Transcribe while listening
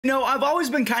You know, I've always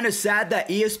been kind of sad that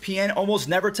ESPN almost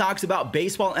never talks about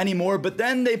baseball anymore, but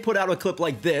then they put out a clip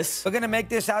like this. We're going to make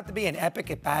this out to be an epic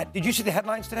at bat. Did you see the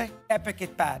headlines today? Epic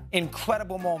at bat.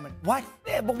 Incredible moment. What?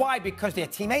 But why? Because they're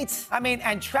teammates? I mean,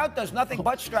 and Trout does nothing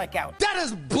but strike out. That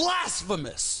is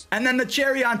blasphemous. And then the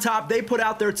cherry on top, they put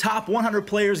out their top 100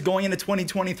 players going into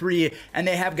 2023, and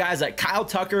they have guys like Kyle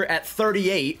Tucker at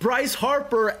 38, Bryce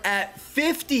Harper at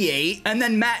 58, and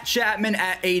then Matt Chapman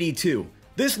at 82.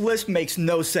 This list makes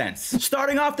no sense.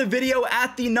 Starting off the video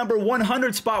at the number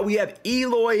 100 spot, we have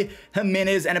Eloy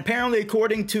Jimenez, and apparently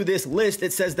according to this list,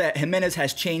 it says that Jimenez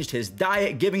has changed his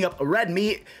diet, giving up red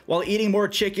meat while eating more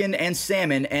chicken and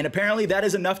salmon, and apparently that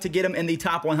is enough to get him in the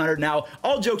top 100. Now,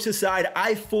 all jokes aside,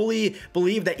 I fully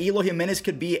believe that Eloy Jimenez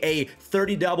could be a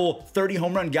 30 double, 30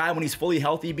 home run guy when he's fully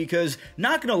healthy because,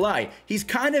 not gonna lie, he's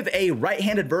kind of a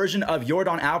right-handed version of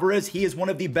Yordan Alvarez. He is one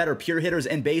of the better pure hitters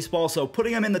in baseball, so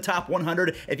putting him in the top 100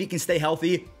 if he can stay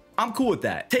healthy, I'm cool with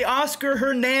that. Teoscar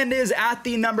Hernandez at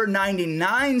the number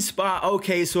 99 spot.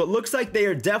 Okay, so it looks like they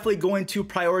are definitely going to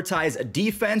prioritize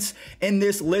defense in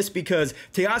this list because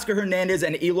Teoscar Hernandez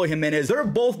and Eloy Jimenez, they're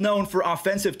both known for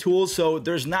offensive tools, so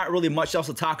there's not really much else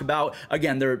to talk about.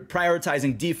 Again, they're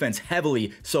prioritizing defense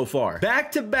heavily so far.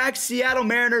 Back-to-back Seattle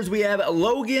Mariners, we have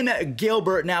Logan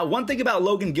Gilbert. Now, one thing about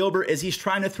Logan Gilbert is he's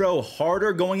trying to throw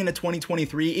harder going into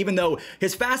 2023, even though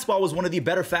his fastball was one of the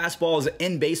better fastballs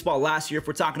in baseball last year if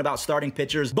we're talking about starting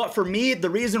pitchers. But for me, the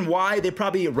reason why they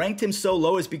probably ranked him so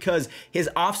low is because his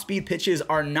off-speed pitches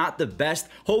are not the best.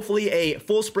 Hopefully a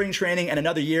full spring training and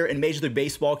another year in Major League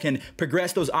Baseball can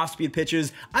progress those off-speed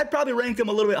pitches. I'd probably rank him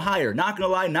a little bit higher. Not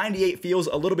gonna lie, 98 feels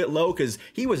a little bit low because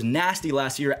he was nasty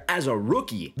last year as a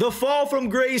rookie. The fall from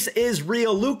grace is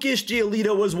real. Lucas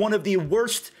Giolito was one of the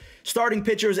worst starting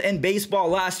pitchers in baseball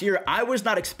last year. I was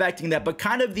not expecting that, but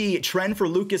kind of the trend for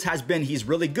Lucas has been he's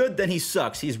really good, then he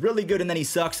sucks. He's really good, and then he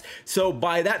sucks. So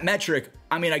by that metric,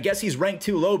 I mean, I guess he's ranked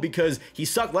too low because he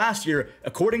sucked last year.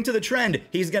 According to the trend,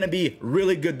 he's going to be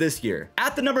really good this year.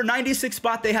 At the number 96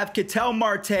 spot, they have Ketel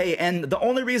Marte, and the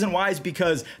only reason why is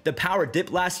because the power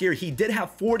dipped last year. He did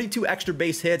have 42 extra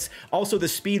base hits. Also, the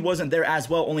speed wasn't there as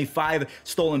well, only 5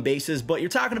 stolen bases. But you're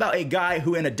talking about a guy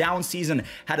who in a down season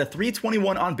had a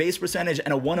 321 on base percentage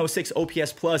and a 106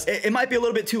 OPS plus. It might be a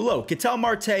little bit too low. Ketel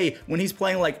Marte, when he's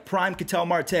playing like prime Ketel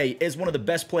Marte, is one of the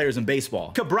best players in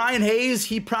baseball. Brian Hayes,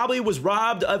 he probably was robbed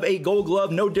of a gold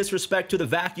glove. No disrespect to the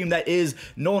vacuum that is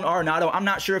Nolan Arenado. I'm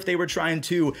not sure if they were trying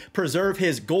to preserve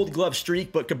his gold glove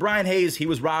streak, but Brian Hayes, he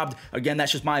was robbed. Again,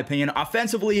 that's just my opinion.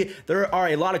 Offensively, there are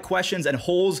a lot of questions and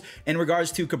holes in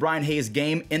regards to Brian Hayes'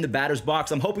 game in the batter's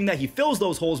box. I'm hoping that he fills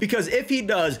those holes because if he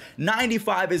does,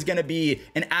 95 is going to be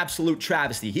an absolute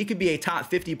travesty. He could be a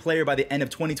top 50 player by the end of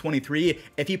 2023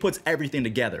 if he puts everything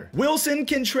together. Wilson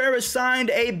Contreras signed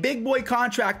a big boy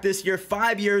contract this year,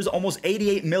 5 years, almost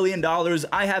 $88 million.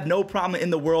 I have no problem in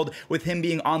the world with him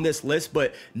being on this list,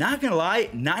 but not gonna lie,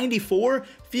 94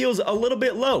 feels a little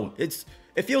bit low.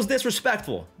 It feels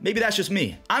disrespectful. Maybe that's just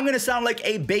me. I'm gonna sound like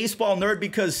a baseball nerd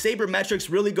because sabermetrics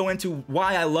really go into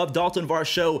why I love Dalton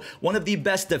Varsho, one of the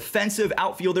best defensive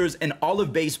outfielders in all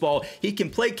of baseball. He can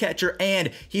play catcher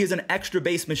and he is an extra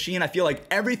base machine. I feel like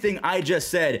everything I just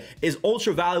said is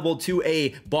ultra valuable to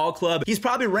a ball club. He's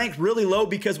probably ranked really low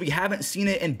because we haven't seen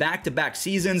it in back-to-back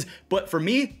seasons, but for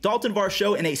me, Dalton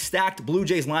Varsho in a stacked Blue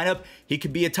Jays lineup, he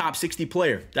could be a top 60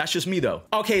 player. That's just me though.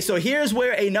 Okay, so here's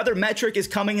where another metric is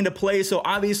coming into play. So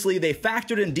obviously they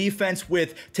factored in defense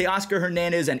with Teoscar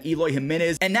Hernandez and Eloy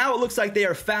Jimenez, and now it looks like they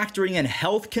are factoring in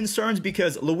health concerns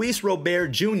because Luis Robert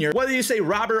Jr., whether you say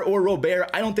Robert or Robert,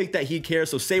 I don't think that he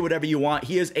cares, so say whatever you want.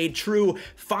 He is a true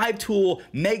 5-tool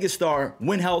megastar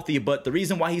when healthy, but the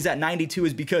reason why he's at 92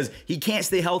 is because he can't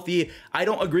stay healthy. I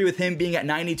don't agree with him being at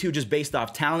 92 just based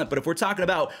off talent, but if we're talking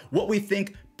about what we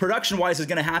think production-wise is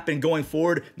going to happen going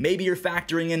forward, maybe you're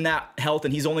factoring in that health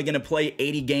and he's only going to play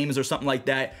 80 games or something like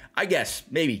that. I guess,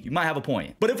 maybe, you might have a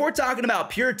point. But if we're talking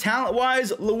about pure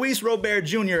talent-wise, Luis Robert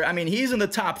Jr., I mean, he's in the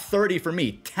top 30 for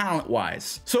me,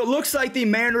 talent-wise. So it looks like the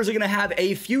Mariners are going to have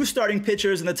a few starting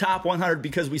pitchers in the top 100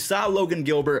 because we saw Logan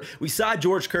Gilbert, we saw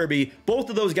George Kirby.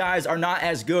 Both of those guys are not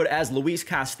as good as Luis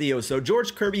Castillo. So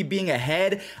George Kirby being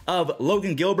ahead of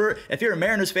Logan Gilbert, if you're a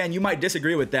Mariners fan, you might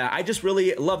disagree with that. I just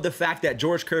really love the fact that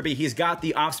George Kirby, he's got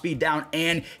the off-speed down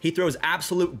and he throws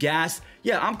absolute gas.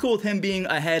 Yeah, I'm cool with him being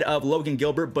ahead of Logan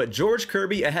Gilbert, but George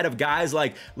Kirby ahead of guys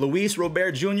like Luis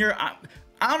Robert Jr.,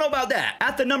 I don't know about that.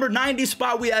 At the number 90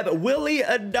 spot, we have Willy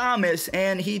Adames,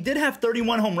 and he did have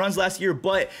 31 home runs last year,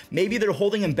 but maybe they're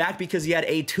holding him back because he had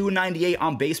a 298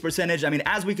 on base percentage. I mean,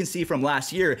 as we can see from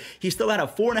last year, he still had a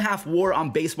 4.5 WAR on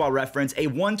Baseball Reference, a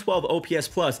 112 OPS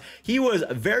plus. He was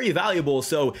very valuable.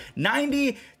 So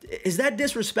 90, is that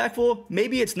disrespectful?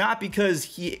 Maybe it's not because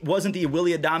he wasn't the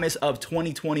Willy Adames of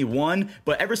 2021,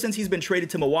 but ever since he's been traded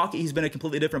to Milwaukee, he's been a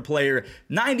completely different player.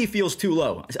 90 feels too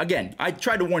low. Again, I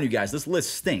tried to warn you guys, this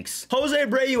list stinks. Jose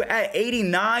Abreu at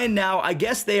 89. Now, I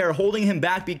guess they are holding him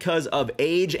back because of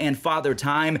age and father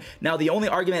time. Now, the only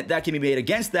argument that can be made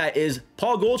against that is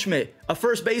Paul Goldschmidt, a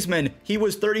first baseman. He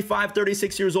was 35,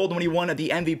 36 years old when he won the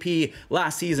MVP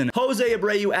last season. Jose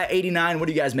Abreu at 89. What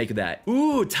do you guys make of that?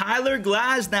 Ooh, Tyler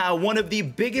Glasnow, one of the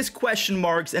biggest question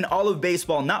marks in all of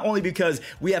baseball, not only because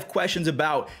we have questions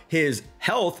about his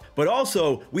health, but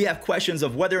also we have questions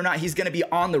of whether or not he's going to be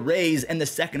on the Rays in the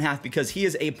second half because he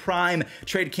is a prime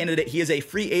trade candidate. He is a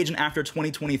free agent after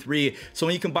 2023. So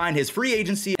when you combine his free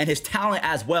agency and his talent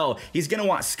as well, he's going to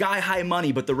want sky-high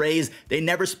money, but the Rays, they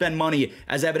never spend money,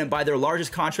 as evident by their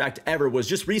largest contract ever was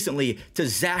just recently to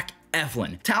Zach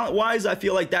Eflin. Talent-wise, I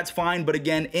feel like that's fine, but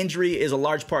again, injury is a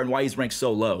large part in why he's ranked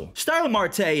so low. Starlin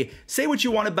Marte, say what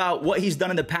you want about what he's done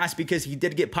in the past because he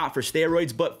did get popped for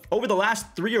steroids, but over the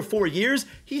last 3 or 4 years,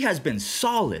 he has been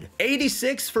solid.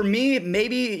 86 for me,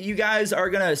 maybe you guys are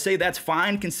gonna say that's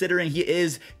fine considering he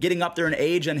is getting up there in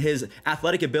age and his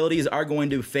athletic abilities are going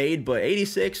to fade, but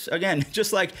 86, again,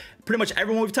 just like pretty much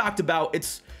everyone we've talked about,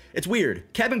 it's weird.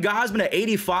 Kevin Gausman at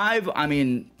 85, I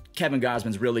mean, Kevin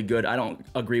Gausman's really good. I don't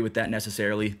agree with that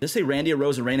necessarily. Does it say Randy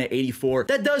Arozarena at 84?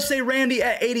 That does say Randy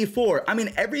at 84. I mean,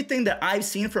 everything that I've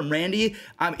seen from Randy,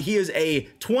 he is a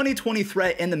 2020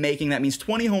 threat in the making. That means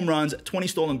 20 home runs, 20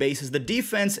 stolen bases. The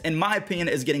defense, in my opinion,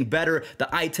 is getting better.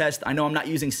 The eye test, I know I'm not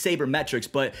using Saber metrics,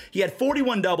 but he had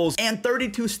 41 doubles and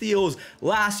 32 steals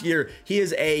last year. He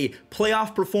is a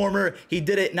playoff performer. He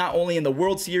did it not only in the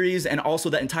World Series and also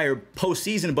that entire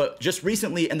postseason, but just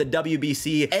recently in the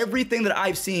WBC. Everything that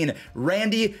I've seen,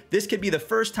 Randy, this could be the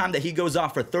first time that he goes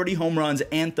off for 30 home runs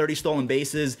and 30 stolen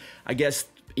bases. I guess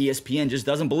ESPN just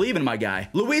doesn't believe in my guy.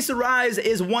 Luis Arraez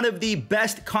is one of the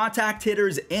best contact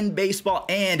hitters in baseball,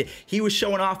 and he was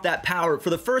showing off that power for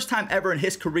the first time ever in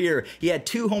his career. He had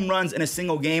 2 home runs in a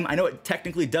single game. I know it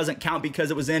technically doesn't count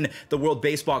because it was in the World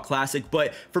Baseball Classic,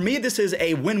 but for me, this is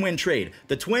a win-win trade.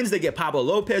 The Twins, they get Pablo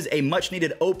Lopez, a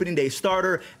much-needed opening day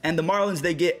starter, and the Marlins,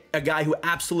 they get a guy who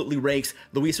absolutely rakes,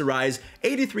 Luis Arraez.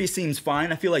 83 seems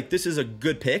fine. I feel like this is a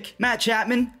good pick. Matt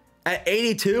Chapman at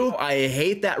 82, I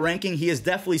hate that ranking. He is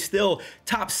definitely still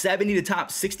top 70 to top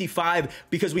 65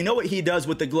 because we know what he does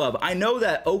with the glove. I know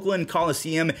that Oakland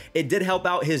Coliseum, it did help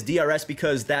out his DRS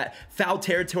because that foul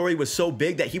territory was so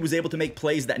big that he was able to make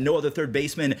plays that no other third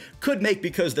baseman could make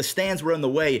because the stands were in the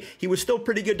way. He was still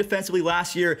pretty good defensively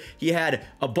last year. He had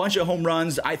a bunch of home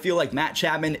runs. I feel like Matt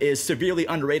Chapman is severely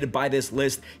underrated by this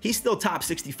list. He's still top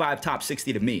 65, top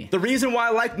 60 to me. The reason why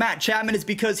I like Matt Chapman is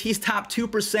because he's top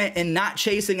 2% in not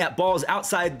chasing at balls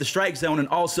outside the strike zone, and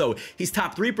also he's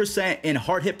top 3% in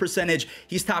hard hit percentage.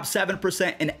 He's top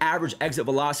 7% in average exit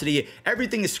velocity.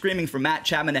 Everything is screaming for Matt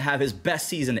Chapman to have his best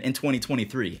season in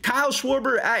 2023. Kyle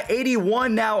Schwarber at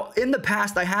 81. Now, in the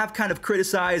past, I have kind of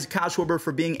criticized Kyle Schwarber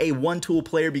for being a one-tool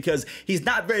player because he's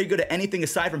not very good at anything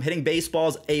aside from hitting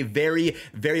baseballs a very,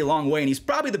 very long way, and he's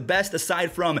probably the best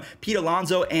aside from Pete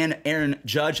Alonso and Aaron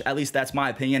Judge. At least that's my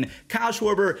opinion. Kyle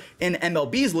Schwarber in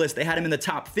MLB's list, they had him in the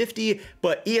top 50,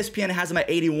 but ESPN has him at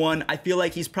 81. I feel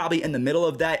like he's probably in the middle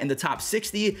of that, in the top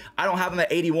 60. I don't have him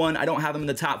at 81. I don't have him in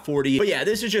the top 40. But yeah,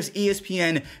 this is just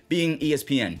ESPN being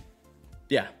ESPN.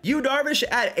 Yeah. Yu Darvish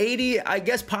at 80. I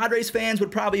guess Padres fans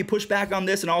would probably push back on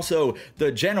this, and also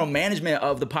the general management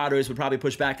of the Padres would probably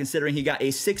push back considering he got a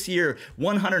 6-year,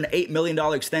 $108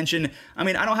 million extension. I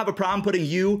mean, I don't have a problem putting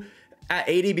Yu at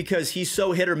 80 because he's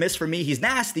so hit or miss for me. He's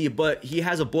nasty, but he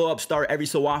has a blow-up start every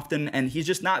so often, and he's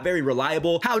just not very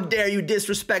reliable. How dare you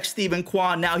disrespect Steven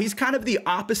Kwan? Now, he's kind of the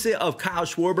opposite of Kyle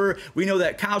Schwarber. We know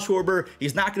that Kyle Schwarber,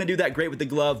 he's not going to do that great with the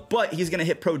glove, but he's going to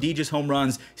hit prodigious home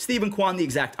runs. Steven Kwan, the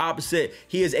exact opposite.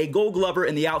 He is a gold glover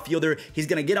in the outfielder. He's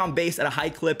going to get on base at a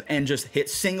high clip and just hit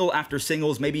single after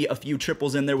singles, maybe a few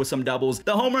triples in there with some doubles.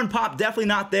 The home run pop, definitely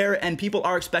not there, and people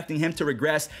are expecting him to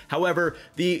regress. However,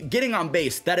 the getting on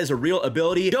base, that is a real on-field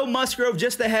ability. Joe Musgrove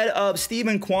just ahead of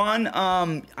Stephen Kwan.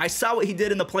 I saw what he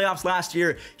did in the playoffs last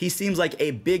year. He seems like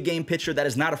a big game pitcher that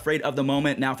is not afraid of the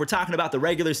moment. Now, if we're talking about the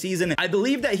regular season, I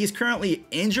believe that he's currently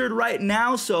injured right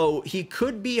now, so he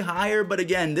could be higher. But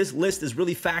again, this list is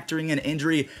really factoring in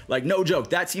injury. Like, no joke,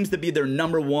 that seems to be their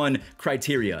 #1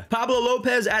 criteria. Pablo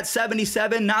Lopez at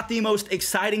 77, not the most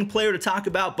exciting player to talk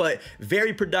about, but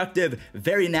very productive,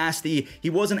 very nasty. He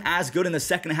wasn't as good in the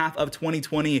second half of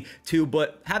 2022,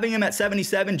 but having him at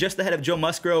 77, just ahead of Joe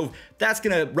Musgrove, that's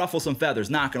gonna ruffle some feathers,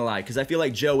 not gonna lie, because I feel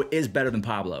like Joe is better than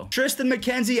Pablo. Tristan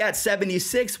McKenzie at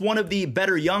 76, one of the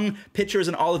better young pitchers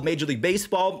in all of Major League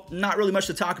Baseball. Not really much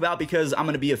to talk about because I'm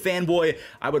gonna be a fanboy.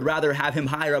 I would rather have him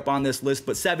higher up on this list,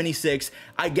 but 76,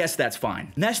 I guess that's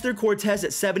fine. Nestor Cortez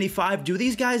at 75. Do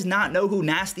these guys not know who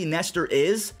Nasty Nestor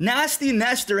is? Nasty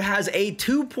Nestor has a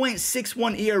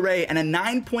 2.61 ERA and a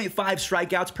 9.5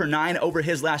 strikeouts per 9 over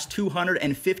his last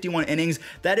 251 innings.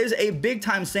 That is a big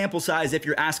time sample size. If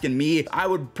you're asking me, I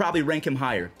would probably rank him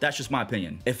higher. That's just my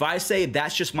opinion. If I say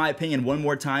that's just my opinion one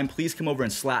more time, please come over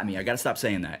and slap me. I gotta stop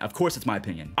saying that. Of course it's my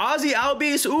opinion. Ozzy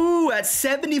Albies, ooh, at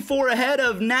 74 ahead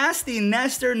of Nasty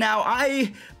Nestor. Now,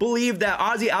 I believe that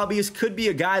Ozzy Albies could be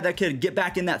a guy that could get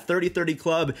back in that 30-30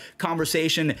 club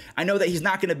conversation. I know that he's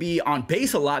not gonna be on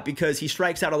base a lot because he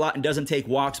strikes out a lot and doesn't take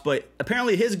walks, but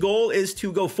apparently his goal is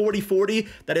to go 40-40.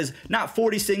 That is not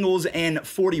 40 singles and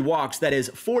 40 walks. That is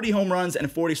 40 home runs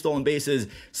and 40 stolen bases.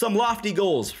 Some lofty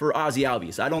goals for Ozzy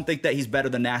Albies. I don't think that he's better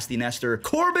than Nasty Nestor.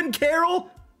 Corbin Carroll?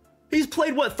 He's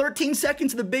played, what, 13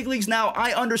 seconds in the big leagues now?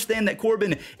 I understand that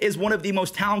Corbin is one of the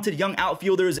most talented young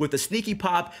outfielders with the sneaky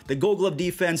pop, the Gold Glove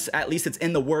defense, at least it's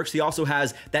in the works. He also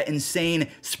has that insane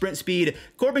sprint speed.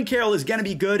 Corbin Carroll is going to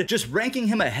be good. Just ranking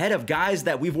him ahead of guys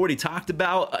that we've already talked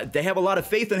about, they have a lot of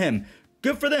faith in him.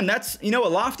 Good for them. That's, you know, a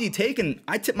lofty take, and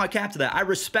I tip my cap to that. I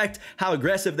respect how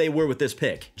aggressive they were with this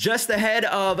pick. Just ahead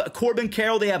of Corbin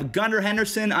Carroll, they have Gunnar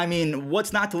Henderson. I mean,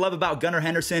 what's not to love about Gunnar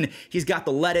Henderson? He's got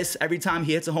the lettuce. Every time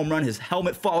he hits a home run, his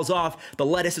helmet falls off. The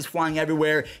lettuce is flying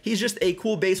everywhere. He's just a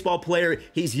cool baseball player.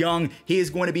 He's young. He is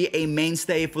going to be a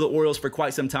mainstay for the Orioles for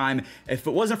quite some time. If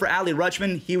it wasn't for Adley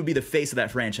Rutschman, he would be the face of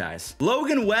that franchise.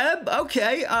 Logan Webb,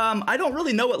 okay. I don't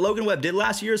really know what Logan Webb did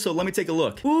last year, so let me take a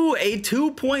look. Ooh, a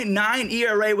 2.9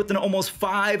 ERA with an almost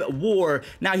 5 WAR.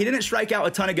 Now, he didn't strike out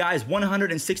a ton of guys,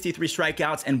 163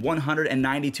 strikeouts and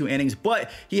 192 innings,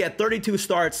 but he had 32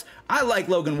 starts. I like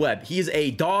Logan Webb. He's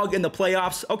a dog in the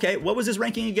playoffs. Okay, what was his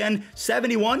ranking again?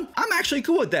 71? I'm actually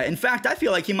cool with that. In fact, I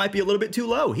feel like he might be a little bit too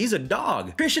low. He's a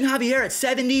dog. Christian Javier at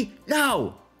 70?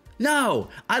 No. No,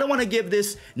 I don't want to give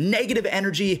this negative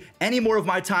energy any more of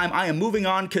my time. I am moving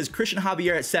on because Christian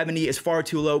Javier at 70 is far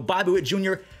too low. Bobby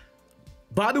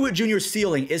Witt Jr.'s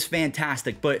ceiling is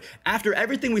fantastic, but after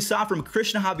everything we saw from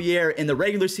Christian Javier in the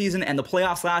regular season and the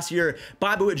playoffs last year,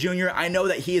 Bobby Witt Jr., I know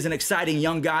that he is an exciting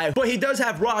young guy, but he does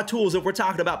have raw tools. If we're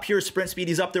talking about pure sprint speed,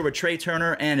 he's up there with Trey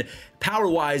Turner, and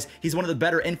power-wise, he's one of the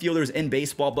better infielders in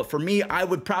baseball. But for me, I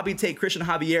would probably take Christian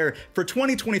Javier for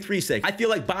 2023's sake. I feel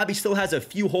like Bobby still has a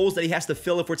few holes that he has to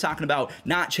fill if we're talking about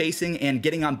not chasing and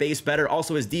getting on base better.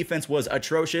 Also, his defense was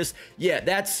atrocious. Yeah,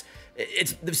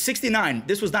 it's the 69.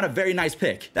 This was not a very nice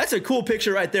pick. That's a cool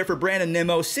picture right there for Brandon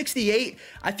Nimmo. 68.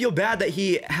 I feel bad that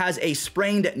he has a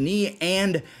sprained knee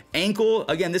and ankle.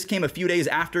 Again, this came a few days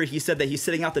after he said that he's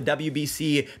sitting out the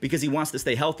WBC because he wants to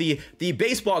stay healthy. The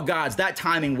baseball gods, that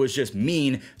timing was just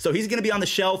mean. So he's going to be on the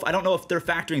shelf. I don't know if they're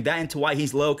factoring that into why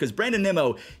he's low, because Brandon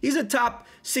Nimmo, he's a top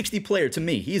 60 player to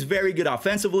me. He's very good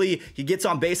offensively. He gets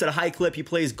on base at a high clip. He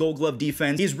plays Gold Glove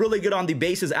defense. He's really good on the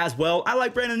bases as well. I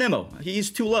like Brandon Nimmo. He's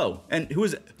too low. And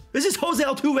is this Jose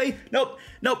Altuve?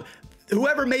 Nope.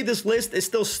 Whoever made this list is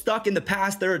still stuck in the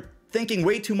past. They're thinking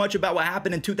way too much about what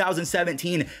happened in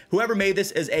 2017. Whoever made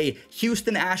this is a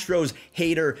Houston Astros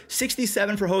hater.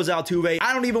 67 for Jose Altuve.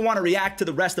 I don't even want to react to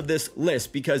the rest of this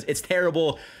list because it's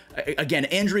terrible. Again,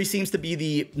 injury seems to be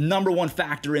the #1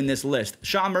 factor in this list.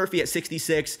 Sean Murphy at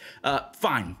 66,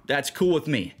 fine, that's cool with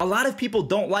me. A lot of people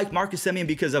don't like Marcus Semien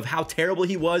because of how terrible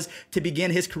he was to begin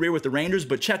his career with the Rangers,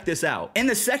 but check this out. In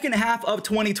the second half of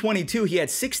 2022, he had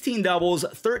 16 doubles,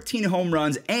 13 home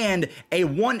runs, and a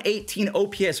 118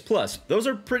 OPS plus. Those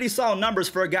are pretty solid numbers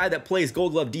for a guy that plays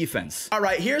Gold Glove defense. All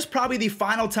right, here's probably the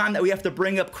final time that we have to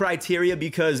bring up criteria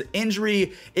because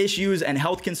injury issues and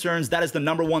health concerns, that is the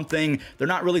 #1 thing. They're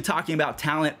not really talking about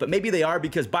talent, but maybe they are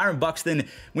because Byron Buxton,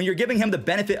 when you're giving him the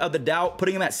benefit of the doubt,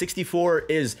 putting him at 64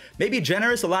 is maybe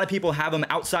generous. A lot of people have him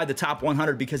outside the top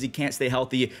 100 because he can't stay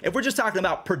healthy. If we're just talking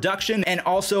about production and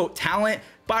also talent,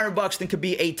 Byron Buxton could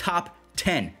be a top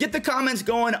 10. Get the comments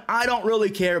going. I don't really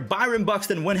care. Byron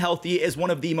Buxton, when healthy, is one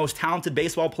of the most talented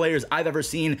baseball players I've ever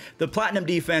seen. The platinum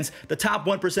defense, the top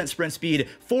 1% sprint speed,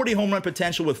 40 home run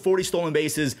potential with 40 stolen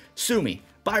bases. Sue me.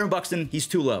 Byron Buxton, he's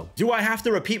too low. Do I have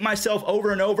to repeat myself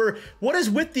over and over? What is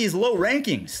with these low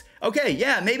rankings? Okay,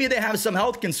 yeah, maybe they have some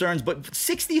health concerns, but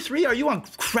 63, are you on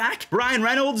crack? Brian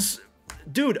Reynolds,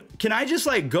 dude, can I just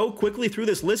like go quickly through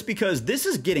this list because this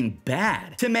is getting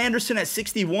bad. Tim Anderson at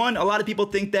 61. A lot of people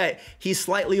think that he's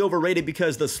slightly overrated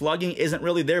because the slugging isn't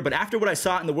really there. But after what I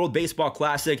saw in the World Baseball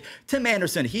Classic, Tim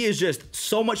Anderson, he is just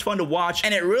so much fun to watch.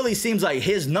 And it really seems like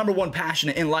his #1 passion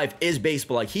in life is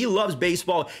baseball. Like he loves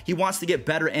baseball. He wants to get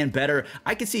better and better.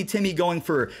 I could see Timmy going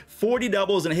for 40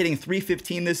 doubles and hitting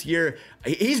 315 this year.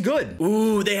 He's good.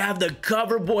 Ooh, they have the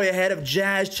cover boy ahead of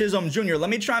Jazz Chisholm Jr. Let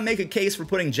me try and make a case for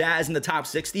putting Jazz in the top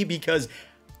 60 because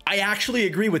I actually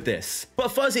agree with this. But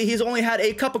Fuzzy, he's only had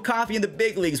a cup of coffee in the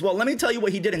big leagues. Well, let me tell you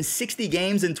what he did in 60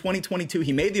 games in 2022.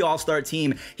 He made the All-Star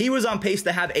team. He was on pace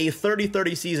to have a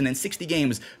 30-30 season in 60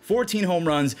 games, 14 home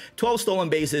runs, 12 stolen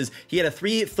bases. He had a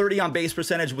 330 on base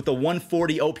percentage with a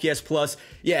 140 OPS plus.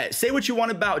 Yeah, say what you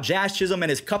want about Jazz Chisholm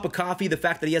and his cup of coffee, the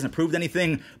fact that he hasn't proved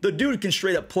anything. The dude can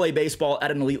straight up play baseball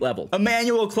at an elite level.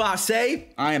 Emmanuel Clase,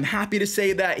 I am happy to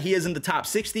say that he is in the top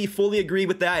 60. Fully agree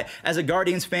with that. As a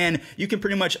Guardians fan, you can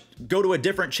pretty much go to a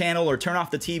different channel or turn off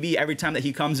the TV every time that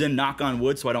he comes in, knock on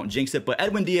wood so I don't jinx it. But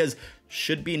Edwin Diaz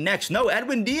should be next. No,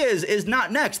 Edwin Diaz is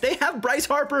not next. They have Bryce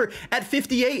Harper at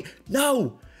 58.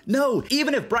 No.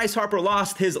 Even if Bryce Harper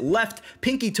lost his left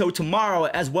pinky toe tomorrow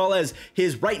as well as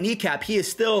his right kneecap, he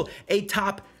is still a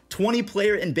top 20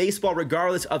 player in baseball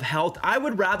regardless of health. I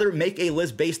would rather make a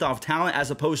list based off talent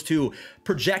as opposed to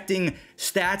projecting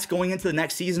stats going into the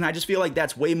next season. I just feel like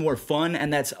that's way more fun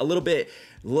and that's a little bit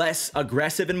less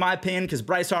aggressive in my opinion, because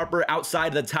Bryce Harper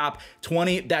outside the top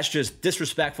 20, that's just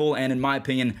disrespectful and in my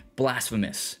opinion,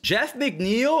 blasphemous. Jeff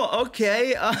McNeil,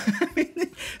 okay.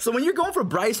 So when you're going for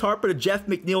Bryce Harper to Jeff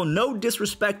McNeil, no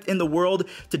disrespect in the world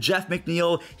to Jeff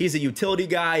McNeil. He's a utility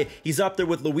guy. He's up there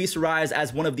with Luis Ariz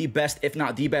as one of the best, if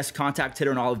not the best contact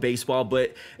hitter in all of baseball.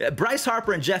 But Bryce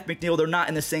Harper and Jeff McNeil, they're not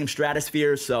in the same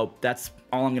stratosphere. So that's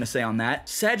all I'm going to say on that.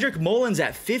 Cedric Mullins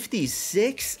at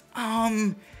 56.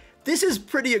 This is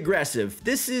pretty aggressive.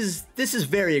 This is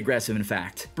very aggressive, in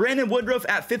fact. Brandon Woodruff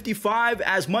at 55.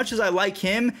 As much as I like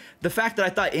him, the fact that I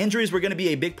thought injuries were going to be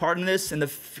a big part in this and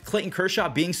the Clayton Kershaw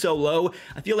being so low,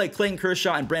 I feel like Clayton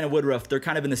Kershaw and Brandon Woodruff, they're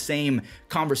kind of in the same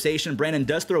conversation. Brandon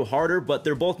does throw harder, but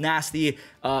they're both nasty.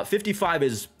 55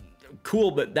 is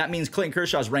cool, but that means Clayton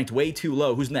Kershaw's ranked way too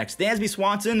low. Who's next? Dansby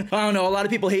Swanson. I don't know. A lot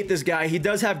of people hate this guy. He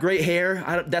does have great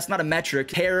hair. That's not a metric.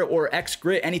 Hair or X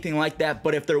grit, anything like that.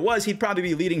 But if there was, he'd probably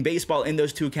be leading baseball in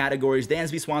those two categories.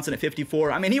 Dansby Swanson at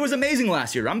 54. I mean, he was amazing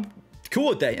last year. I'm cool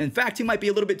with that. In fact, he might be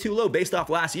a little bit too low based off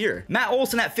last year. Matt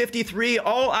Olson at 53.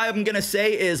 All I'm going to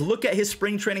say is look at his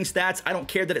spring training stats. I don't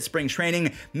care that it's spring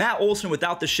training. Matt Olson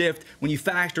without the shift, when you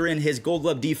factor in his Gold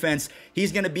Glove defense,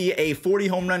 he's going to be a 40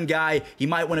 home run guy. He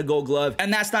might win a Gold Glove.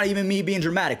 And that's not even me being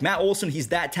dramatic. Matt Olson, he's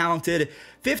that talented.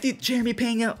 50, Jeremy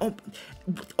Pena. Oh,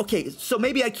 okay, so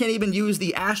maybe I can't even use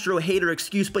the Astro hater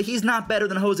excuse, but he's not better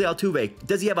than Jose Altuve.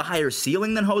 Does he have a higher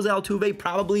ceiling than Jose Altuve?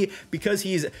 Probably, because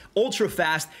he's ultra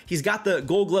fast. He's got the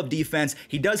Gold Glove defense.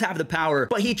 He does have the power,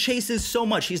 but he chases so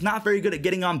much. He's not very good at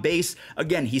getting on base.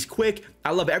 Again, he's quick.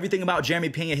 I love everything about Jeremy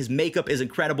Pena. His makeup is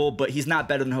incredible, but he's not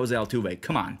better than Jose Altuve.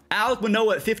 Come on. Alek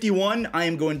Manoah at 51. I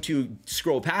am going to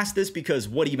scroll past this because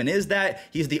what even is that?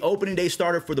 He's the opening day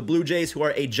starter for the Blue Jays, who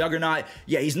are a juggernaut.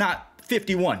 Yeah, he's not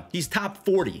 51. He's top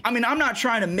 40. I mean, I'm not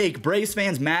trying to make Braves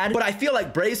fans mad, but I feel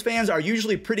like Braves fans are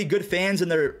usually pretty good fans and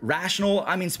they're rational.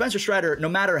 I mean, Spencer Strider, no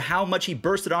matter how much he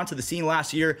bursted onto the scene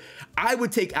last year, I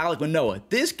would take Alek Manoah.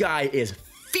 This guy is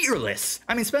fearless.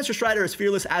 I mean, Spencer Strider is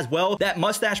fearless as well. That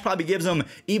mustache probably gives him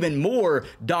even more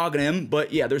dog in him,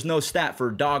 but yeah, there's no stat for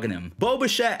dog in him. Bo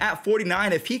Bichette at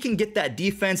 49, if he can get that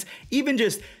defense, even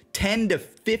just 10 to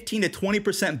 15 to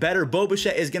 20% better, Bo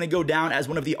Bichette is going to go down as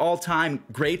one of the all-time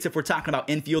greats if we're talking about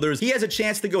infielders. He has a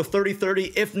chance to go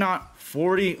 30-30, if not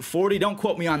 40-40. Don't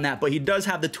quote me on that, but he does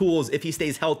have the tools if he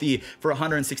stays healthy for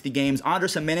 160 games.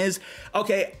 Andres Gimenez,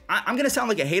 okay, I'm going to sound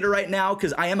like a hater right now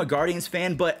because I am a Guardians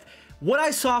fan, but what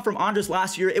I saw from Andres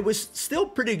last year, it was still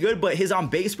pretty good, but his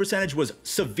on-base percentage was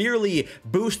severely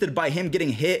boosted by him getting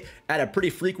hit at a pretty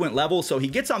frequent level. So he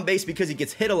gets on base because he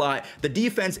gets hit a lot. The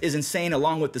defense is insane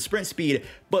along with the sprint speed,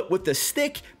 but with the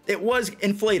stick, it was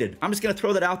inflated. I'm just going to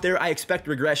throw that out there. I expect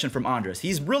regression from Andres.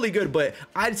 He's really good, but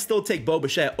I'd still take Bo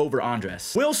Bichette over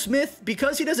Andres. Will Smith,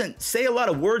 because he doesn't say a lot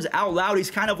of words out loud, he's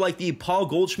kind of like the Paul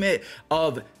Goldschmidt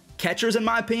of catchers, in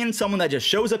my opinion, someone that just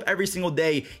shows up every single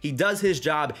day. He does his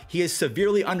job. He is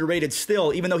severely underrated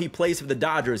still, even though he plays for the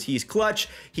Dodgers. He's clutch.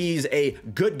 He's a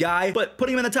good guy, but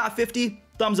putting him in the top 50,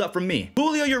 thumbs up from me.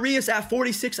 Julio Urias at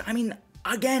 46. I mean,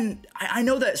 again, I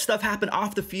know that stuff happened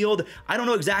off the field. I don't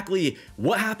know exactly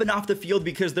what happened off the field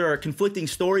because there are conflicting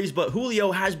stories, but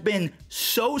Julio has been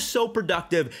so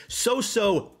productive,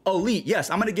 so elite.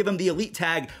 Yes, I'm going to give him the elite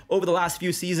tag over the last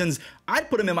few seasons. I'd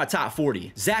put him in my top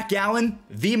 40. Zach Gallen,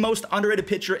 the most underrated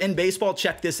pitcher in baseball.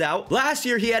 Check this out. Last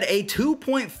year, he had a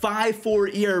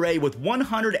 2.54 ERA with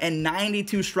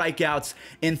 192 strikeouts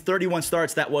in 31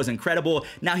 starts. That was incredible.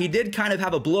 Now, he did kind of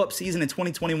have a blow-up season in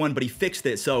 2021, but he fixed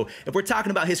it. So if we're talking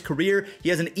about his career, he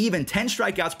has an even 10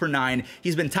 strikeouts per 9.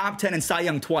 He's been top 10 in Cy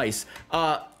Young twice.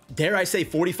 Dare I say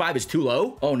 45 is too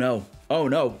low? Oh, no. Oh,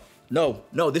 no.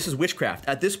 No, this is witchcraft.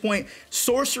 At this point,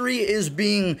 sorcery is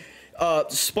being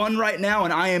spun right now,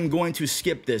 and I am going to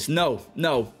skip this. No,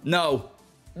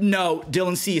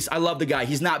 Dylan Cease, I love the guy.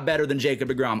 He's not better than Jacob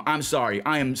deGrom. I'm sorry.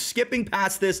 I am skipping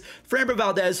past this. Framber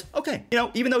Valdez, okay. You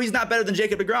know, even though he's not better than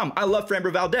Jacob deGrom, I love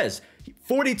Framber Valdez.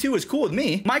 42 is cool with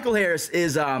me. Michael Harris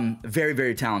is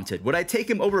very talented. Would I take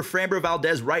him over Framber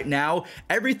Valdez right now?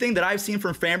 Everything that I've seen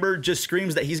from Framber just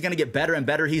screams that he's going to get better and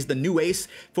better. He's the new ace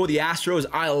for the Astros.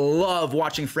 I love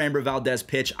watching Framber Valdez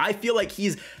pitch. I feel like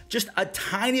he's just a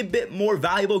tiny bit more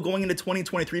valuable going into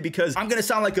 2023 because I'm going to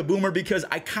sound like a boomer because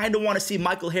I kind of want to see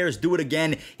Michael Harris do it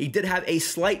again. He did have a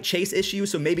slight chase issue,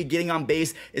 so maybe getting on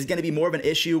base is going to be more of an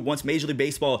issue once Major League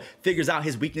Baseball figures out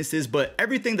his weaknesses. But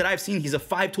everything that I've seen, he's a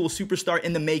 5-tool superstar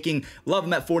in the making. Love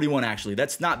him at 41, actually.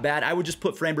 That's not bad. I would just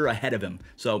put Framber ahead of him.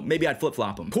 So maybe I'd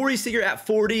flip-flop him. Corey Seager at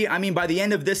 40. I mean, by the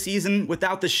end of this season,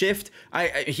 without the shift,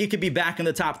 he could be back in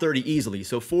the top 30 easily.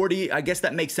 So 40, I guess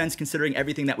that makes sense considering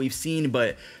everything that we've seen,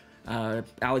 but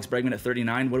Alex Bregman at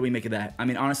 39, what do we make of that? I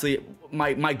mean, honestly,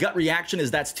 my gut reaction is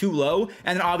that's too low.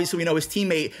 And then obviously we know his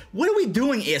teammate. What are we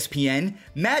doing, ESPN?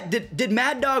 Did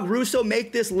Mad Dog Russo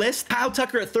make this list? Kyle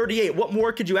Tucker at 38. What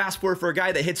more could you ask for a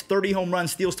guy that hits 30 home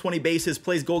runs, steals 20 bases,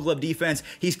 plays Gold Glove defense?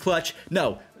 He's clutch.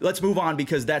 No, let's move on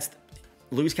because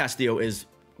Luis Castillo is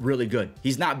really good.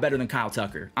 He's not better than Kyle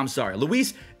Tucker. I'm sorry.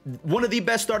 Luis, one of the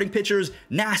best starting pitchers,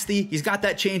 nasty. He's got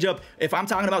that changeup. If I'm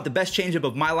talking about the best changeup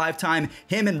of my lifetime,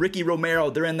 him and Ricky Romero,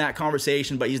 they're in that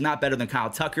conversation, but he's not better than Kyle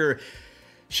Tucker.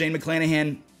 Shane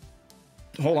McClanahan,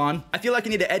 hold on. I feel like I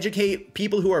need to educate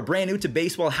people who are brand new to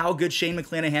baseball how good Shane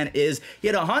McClanahan is. He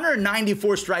had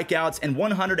 194 strikeouts and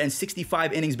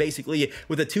 165 innings basically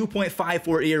with a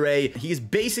 2.54 ERA. He's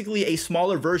basically a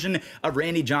smaller version of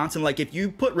Randy Johnson. Like if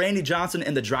you put Randy Johnson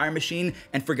in the dryer machine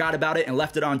and forgot about it and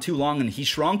left it on too long and he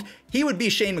shrunk, he would be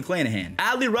Shane McClanahan.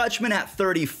 Adley Rutschman at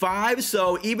 35.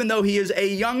 So even though he is a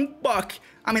young buck,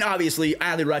 I mean, obviously,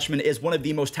 Adley Rutschman is one of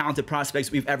the most talented prospects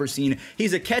we've ever seen.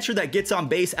 He's a catcher that gets on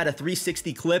base at a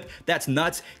 360 clip. That's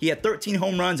nuts. He had 13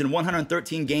 home runs in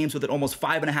 113 games with an almost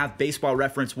 5.5 baseball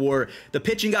reference WAR. The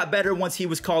pitching got better once he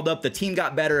was called up. The team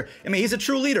got better. I mean, he's a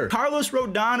true leader. Carlos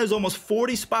Rodon is almost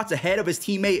 40 spots ahead of his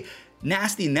teammate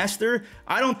Nasty Nestor.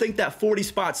 I don't think that 40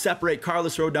 spots separate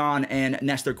Carlos Rodon and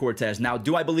Nestor Cortez. Now,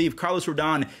 do I believe Carlos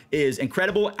Rodon is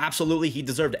incredible? Absolutely. He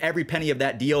deserved every penny of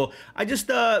that deal. I just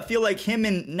feel like him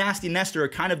and Nasty Nestor are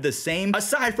kind of the same,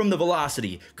 aside from the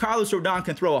velocity. Carlos Rodon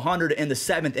can throw 100 in the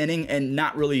 7th inning and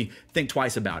not really think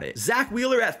twice about it. Zach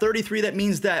Wheeler at 33, that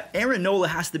means that Aaron Nola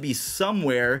has to be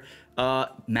somewhere.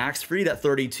 Max Fried at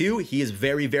 32. He is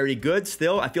very good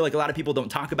still. I feel like a lot of people don't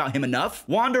talk about him enough.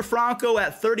 Wander Franco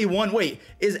at 31. Wait,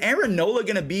 is Aaron Nola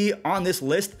going to be on this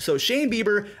list? So Shane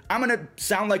Bieber, I'm going to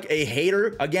sound like a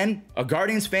hater. Again, a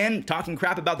Guardians fan talking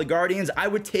crap about the Guardians. I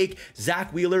would take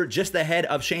Zach Wheeler just ahead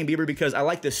of Shane Bieber because I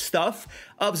like the stuff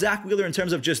of Zach Wheeler in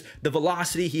terms of just the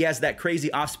velocity. He has that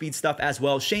crazy off-speed stuff as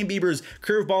well. Shane Bieber's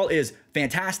curveball is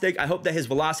fantastic. I hope that his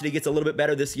velocity gets a little bit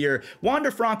better this year.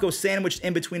 Wander Franco sandwiched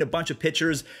in between a bunch of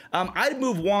pitchers. I'd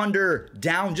move Wander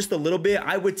down just a little bit.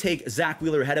 I would take Zach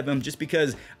Wheeler ahead of him just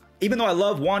because even though I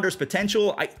love Wander's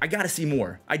potential, I gotta see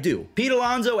more. I do. Pete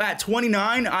Alonso at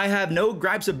 29. I have no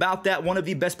gripes about that. One of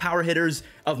the best power hitters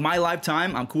of my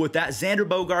lifetime. I'm cool with that. Xander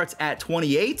Bogaerts at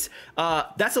 28.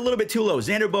 That's a little bit too low.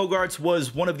 Xander Bogaerts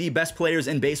was one of the best players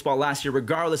in baseball last year,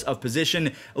 regardless of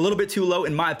position. A little bit too low,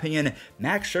 in my opinion.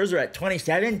 Max Scherzer at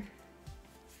 27.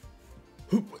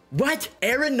 What?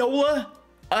 Aaron Nola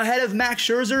ahead of Max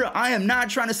Scherzer? I am not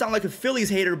trying to sound like a Phillies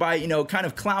hater by, you know, kind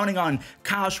of clowning on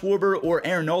Kyle Schwarber or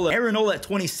Aaron Nola. Aaron Nola at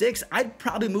 26, I'd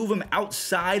probably move him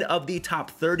outside of the top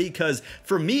 30 because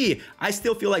for me, I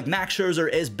still feel like Max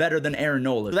Scherzer is better than Aaron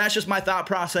Nola. So that's just my thought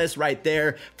process right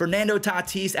there. Fernando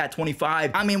Tatis at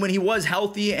 25. I mean, when he was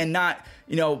healthy and not,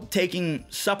 you know, taking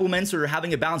supplements or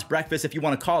having a balanced breakfast, if you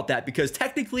want to call it that, because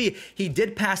technically he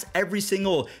did pass every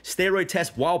single steroid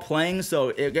test while playing. So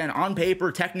again, on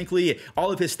paper, technically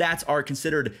all of his stats are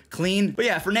considered clean. But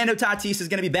yeah, Fernando Tatis is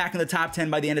going to be back in the top 10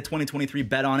 by the end of 2023.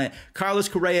 Bet on it. Carlos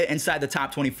Correa inside the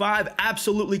top 25.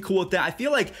 Absolutely cool with that. I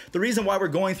feel like the reason why we're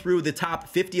going through the top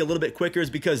 50 a little bit quicker is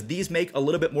because these make a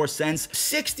little bit more sense.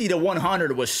 60 to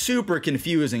 100 was super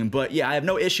confusing, but yeah, I have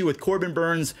no issue with Corbin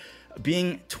Burnes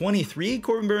being 23.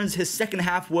 Corbin Burnes, his second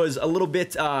half was a little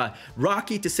bit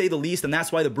rocky to say the least, and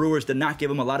that's why the Brewers did not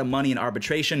give him a lot of money in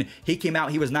arbitration. He came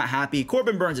out, he was not happy.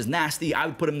 Corbin Burnes is nasty. I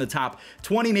would put him in the top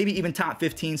 20, maybe even top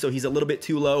 15, so he's a little bit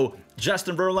too low.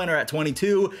 Justin Verlander at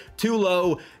 22, too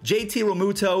low. JT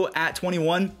Realmuto at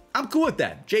 21. I'm cool with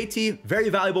that. JT, very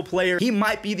valuable player. He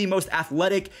might be the most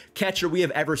athletic catcher we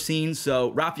have ever seen.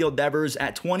 So Rafael Devers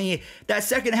at 20. That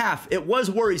second half, it was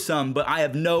worrisome, but I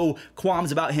have no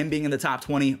qualms about him being in the top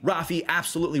 20. Rafi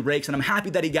absolutely rakes, and I'm happy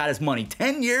that he got his money.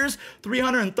 10 years,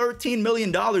 $313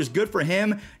 million. Good for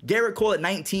him. Garrett Cole at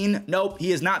 19. Nope,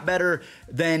 he is not better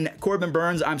than Corbin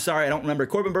Burnes. I'm sorry, I don't remember.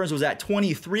 Corbin Burnes was at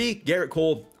 23. Garrett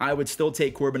Cole, I would still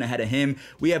take Corbin ahead of him.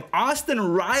 We have Austin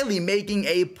Riley making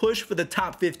a push for the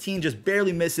top 15. Just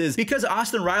barely misses. Because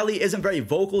Austin Riley isn't very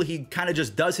vocal, he kind of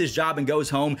just does his job and goes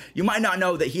home. You might not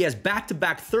know that he has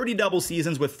back-to-back 30 double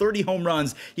seasons with 30 home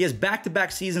runs. He has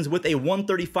back-to-back seasons with a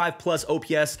 135 plus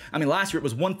OPS. I mean, last year it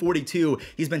was 142.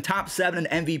 He's been top 7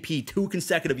 in MVP 2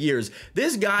 consecutive years.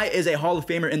 This guy is a Hall of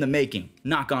Famer in the making.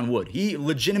 Knock on wood. He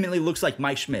legitimately looks like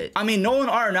Mike Schmidt. I mean, Nolan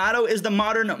Arenado is the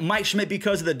modern Mike Schmidt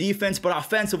because of the defense, but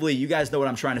offensively, you guys know what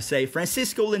I'm trying to say.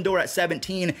 Francisco Lindor at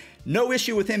 17. No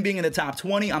issue with him being in the top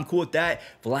 20. I'm cool with that.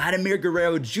 Vladimir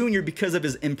Guerrero Jr. because of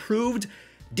his improved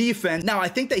defense. Now, I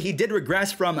think that he did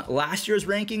regress from last year's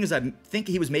rankings. I think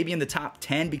he was maybe in the top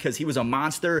 10 because he was a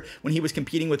monster when he was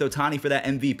competing with Ohtani for that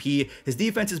MVP. His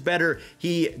defense is better.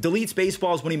 He deletes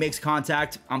baseballs when he makes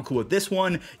contact. I'm cool with this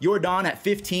one. Yordan at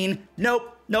 15.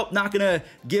 Nope. Nope, not gonna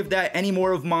give that any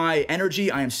more of my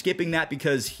energy. I am skipping that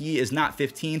because he is not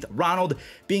 15th. Ronald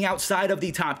being outside of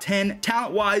the top 10.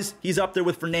 Talent-wise, he's up there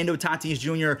with Fernando Tatis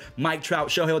Jr., Mike Trout,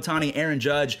 Shohei Ohtani, Aaron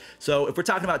Judge. So if we're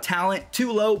talking about talent,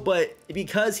 too low, but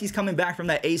because he's coming back from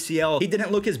that ACL, he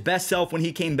didn't look his best self when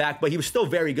he came back, but he was still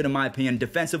very good in my opinion.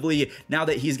 Defensively, now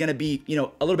that he's gonna be, you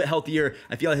know, a little bit healthier,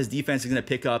 I feel like his defense is gonna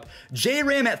pick up.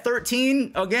 J-Ram at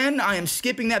 13. Again, I am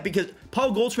skipping that because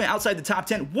Paul Goldschmidt outside the top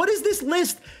 10. What is this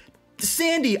list?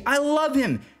 Sandy, I love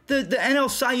him. The NL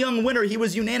Cy Young winner, he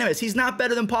was unanimous. He's not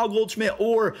better than Paul Goldschmidt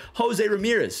or Jose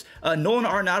Ramirez. Nolan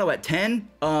Arenado at 10.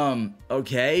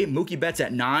 Okay. Mookie Betts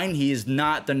at 9. He is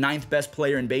not the 9th best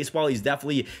player in baseball. He's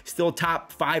definitely still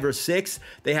top 5 or 6.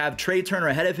 They have Trey Turner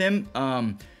ahead of him.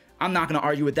 I'm not going to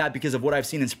argue with that because of what I've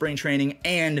seen in spring training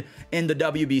and in the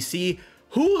WBC.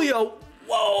 Julio,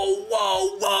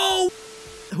 whoa.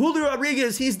 Julio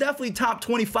Rodriguez, he's definitely top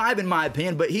 25 in my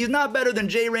opinion, but he's not better than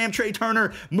J-Ram, Trey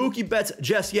Turner, Mookie Betts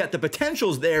just yet. The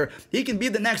potential's there. He can be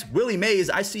the next Willie Mays.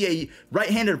 I see a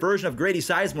right-handed version of Grady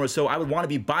Sizemore, so I would want to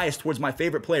be biased towards my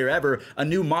favorite player ever, a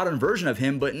new modern version of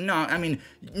him, but no, I mean,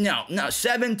 no.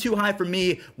 7, too high for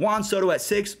me. Juan Soto at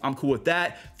 6, I'm cool with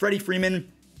that. Freddie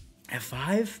Freeman at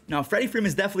 5? No, Freddie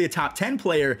Freeman's definitely a top 10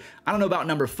 player. I don't know about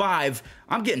number 5.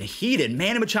 I'm getting heated.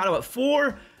 Manny Machado at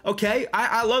 4. Okay,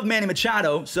 I love Manny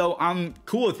Machado, so I'm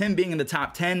cool with him being in the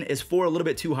top 10. Is 4 a little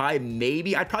bit too high?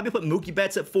 Maybe. I'd probably put Mookie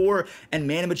Betts at 4 and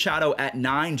Manny Machado at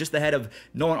 9, just ahead of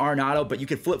Nolan Arenado, but you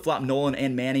could flip-flop Nolan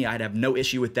and Manny. I'd have no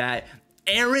issue with that.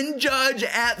 Aaron Judge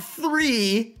at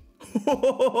 3.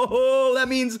 That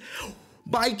means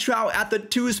Mike Trout at the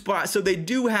 2 spot, so they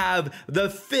do have the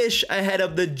fish ahead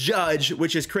of the Judge,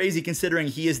 which is crazy considering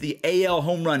he is the AL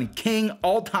home run king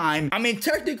all time. I mean,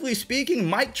 technically speaking,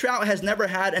 Mike Trout has never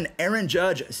had an Aaron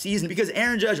Judge season because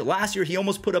Aaron Judge last year, he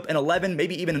almost put up an 11,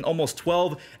 maybe even an almost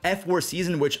 12 F4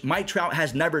 season, which Mike Trout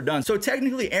has never done. So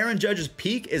technically, Aaron Judge's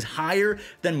peak is higher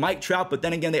than Mike Trout, but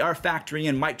then again, they are factoring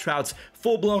in Mike Trout's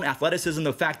full-blown athleticism,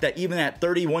 the fact that even at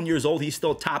 31 years old, he's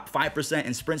still top 5%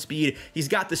 in sprint speed. He's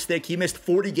got the stick. He missed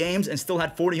 40 games and still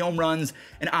had 40 home runs.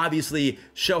 And obviously,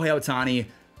 Shohei Ohtani,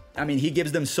 I mean, he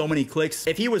gives them so many clicks.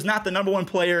 If he was not the #1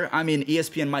 player, I mean,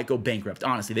 ESPN might go bankrupt.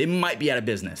 Honestly, they might be out of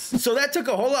business. So that took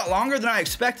a whole lot longer than I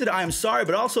expected. I am sorry,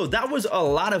 but also that was a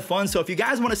lot of fun. So if you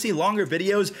guys want to see longer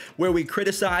videos where we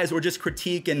criticize or just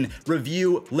critique and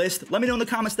review lists, let me know in the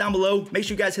comments down below. Make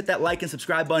sure you guys hit that like and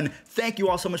subscribe button. Thank you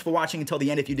all so much for watching until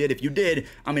the end. If you did,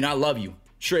 I mean, I love you.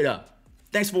 Straight up.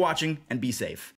 Thanks for watching and be safe.